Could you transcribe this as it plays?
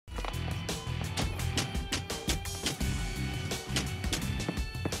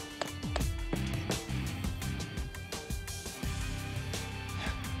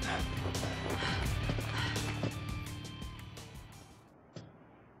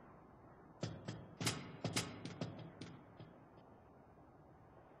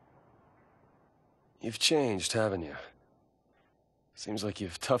You've changed, haven't you? Seems like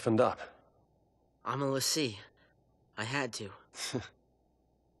you've toughened up. I'm a lessee. I had to.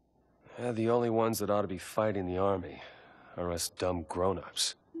 Yeah, the only ones that ought to be fighting the army are us dumb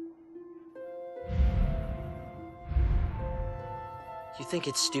grown-ups. You think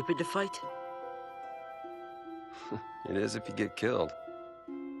it's stupid to fight? It is if you get killed.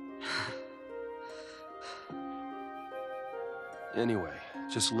 Anyway,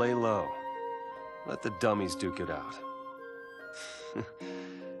 just lay low. Let the dummies duke it out.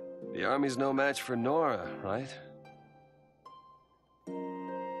 The army's no match for Nora, right?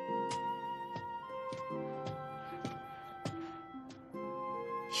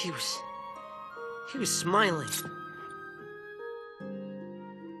 He was smiling.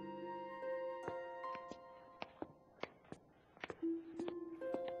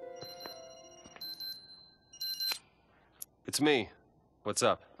 It's me. What's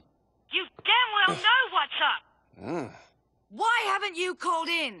up? You damn well know what's up! Why haven't you called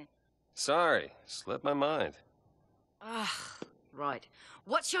in? Sorry, slipped my mind. Ugh, right.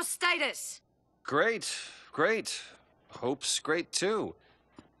 What's your status? Great, great. Hope's great too.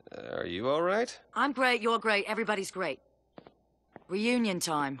 Are you all right? I'm great, you're great, everybody's great. Reunion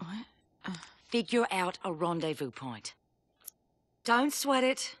time. What? Figure out a rendezvous point. Don't sweat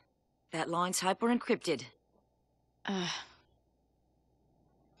it. That line's hyper-encrypted.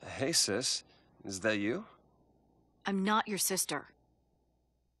 Hey, sis. Is that you? I'm not your sister.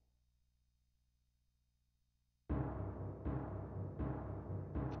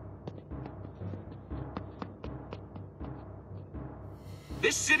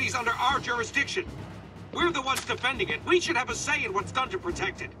 This city's under our jurisdiction. We're the ones defending it. We should have a say in what's done to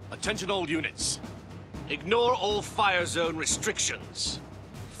protect it. Attention all units. Ignore all fire zone restrictions.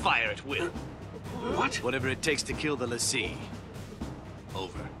 Fire at will. What? Whatever it takes to kill the lessee.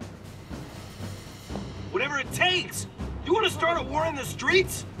 Over. Whatever it takes! You want to start a war in the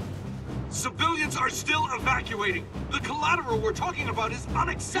streets? Civilians are still evacuating. The collateral we're talking about is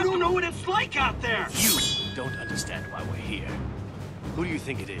unacceptable. You don't know what it's like out there! You don't understand why we're here. Who do you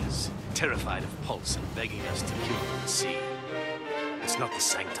think it is? Terrified of Pulse and begging us to kill the lessee. It's not the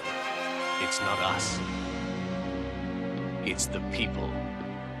Sanctum. It's not us. It's the people.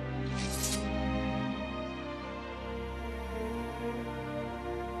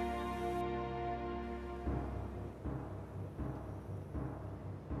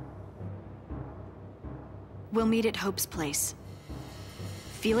 We'll meet at Hope's place.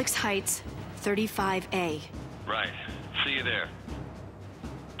 Felix Heights, 35A. Right. See you there.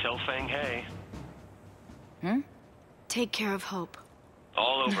 Tell Fang hey. Take care of Hope.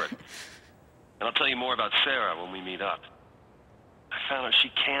 All over it. And I'll tell you more about Sarah when we meet up. I found out she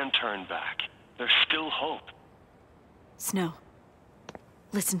can turn back. There's still hope. Snow,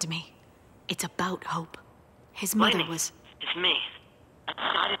 listen to me. It's about Hope. His mother Lightning. was... It's me.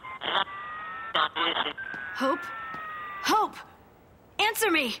 Hope? Hope! Answer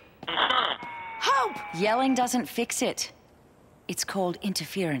me! Hope! Yelling doesn't fix it. It's called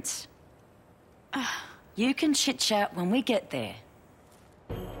interference. You can chit-chat when we get there.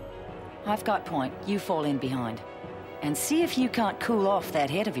 I've got point. You fall in behind. And see if you can't cool off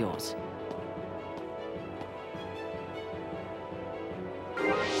that head of yours.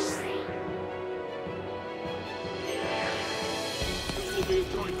 This will be a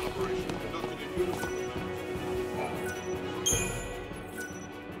joint operation conducted in unison.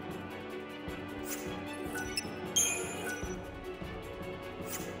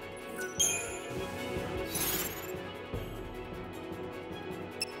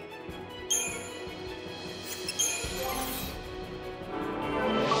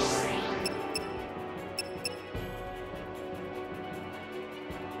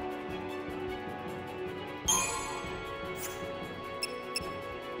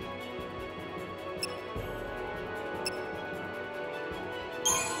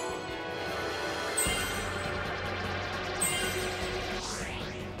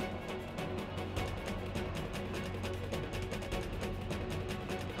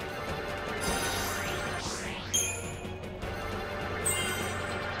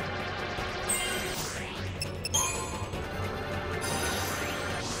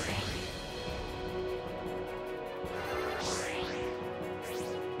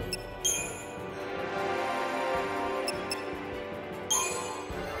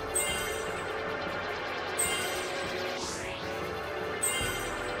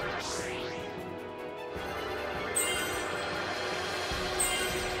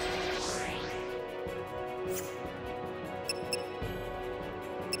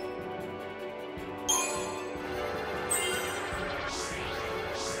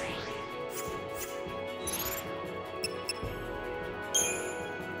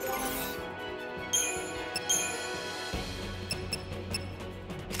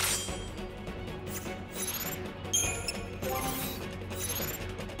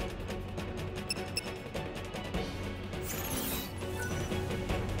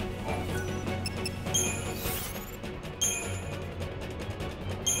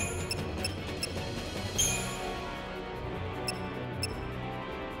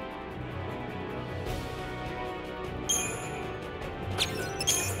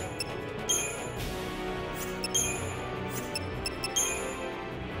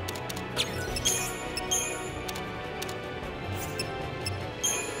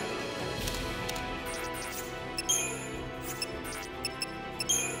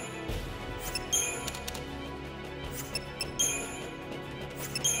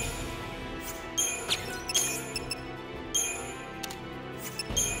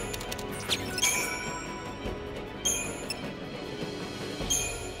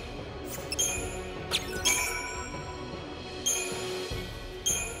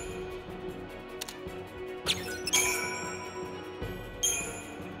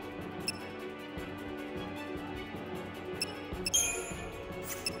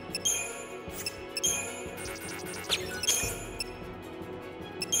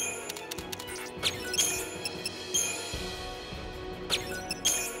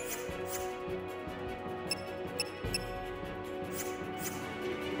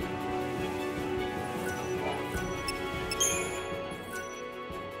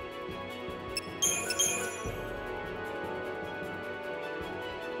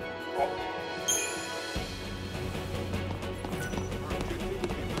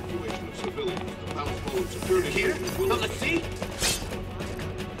 maximum security. Here? No, let's see.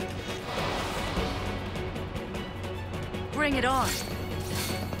 Bring it on.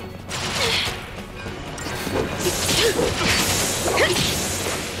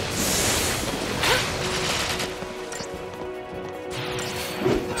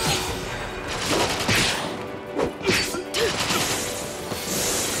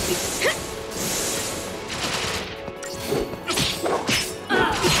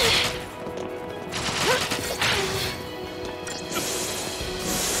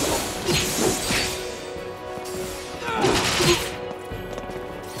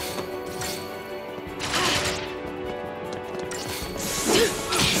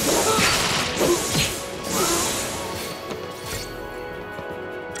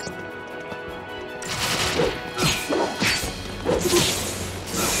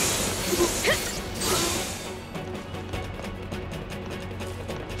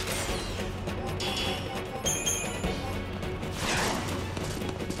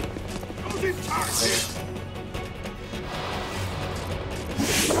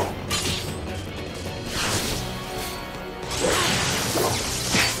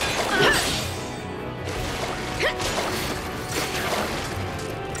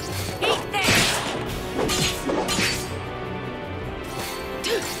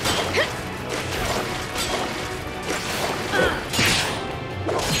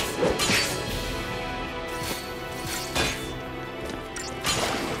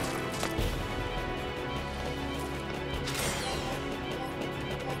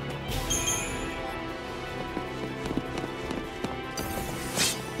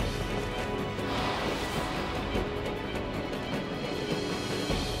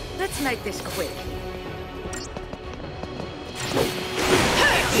 Let's make this quick.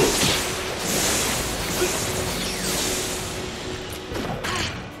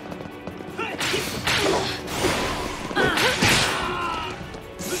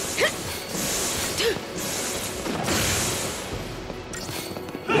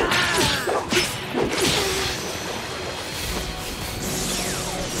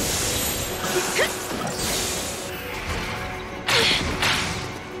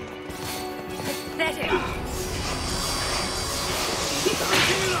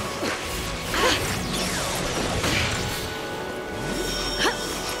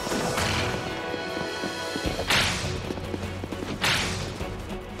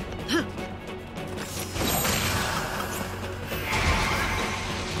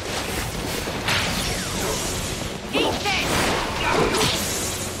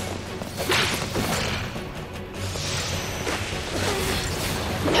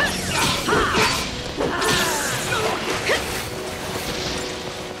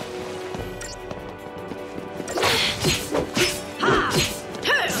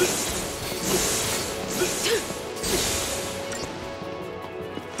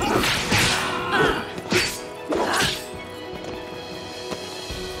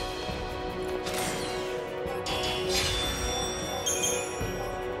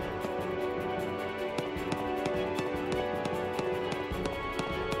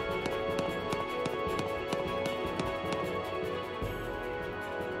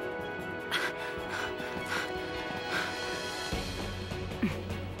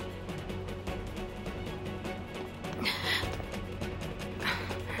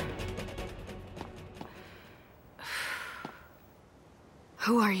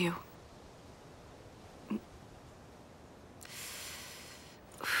 Who are you?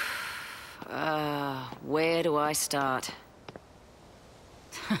 Where do I start?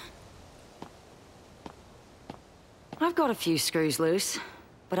 I've got a few screws loose,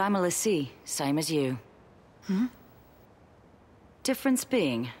 but I'm a Lassie, same as you. Hmm? Difference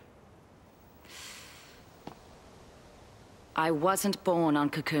being, I wasn't born on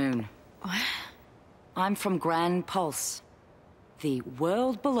Cocoon. What? I'm from Grand Pulse, the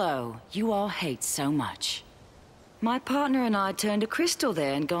world below you all hate so much. My partner and I turned a crystal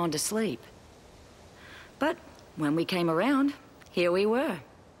there and gone to sleep. But when we came around, here we were.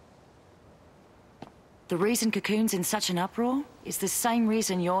 The reason Cocoon's in such an uproar is the same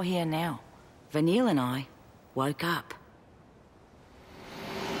reason you're here now. Vanille and I woke up.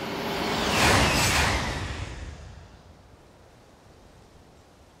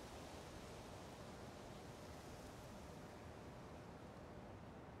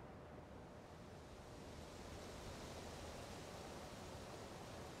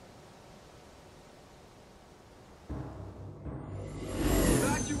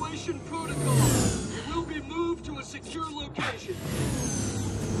 Evacuation protocol. You will be moved to a secure location.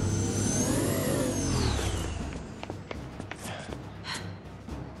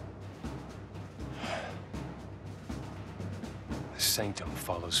 Sanctum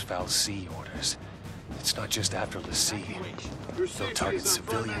follows Foul Sea orders. It's not just after the sea. They'll target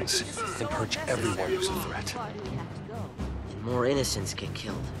civilians and purge everyone who's a threat. And more innocents get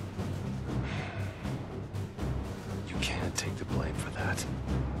killed. You can't take the blame for that.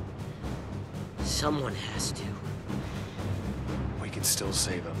 Someone has to. We can still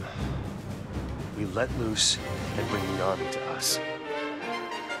save them. We let loose and bring the army to us.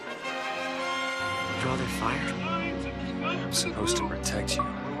 Draw their fire? I'm supposed to protect you.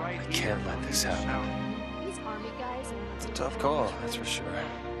 I can't let this happen. These army guys It's a tough call, that's for sure.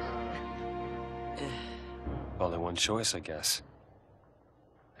 Only one choice, I guess.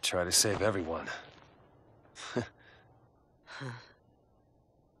 I try to save everyone.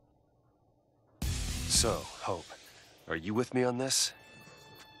 So, Hope, are you with me on this?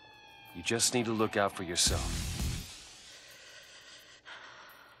 You just need to look out for yourself.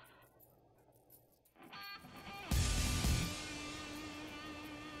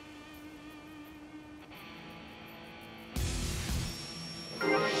 Here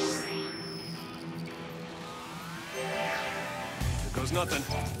goes nothing.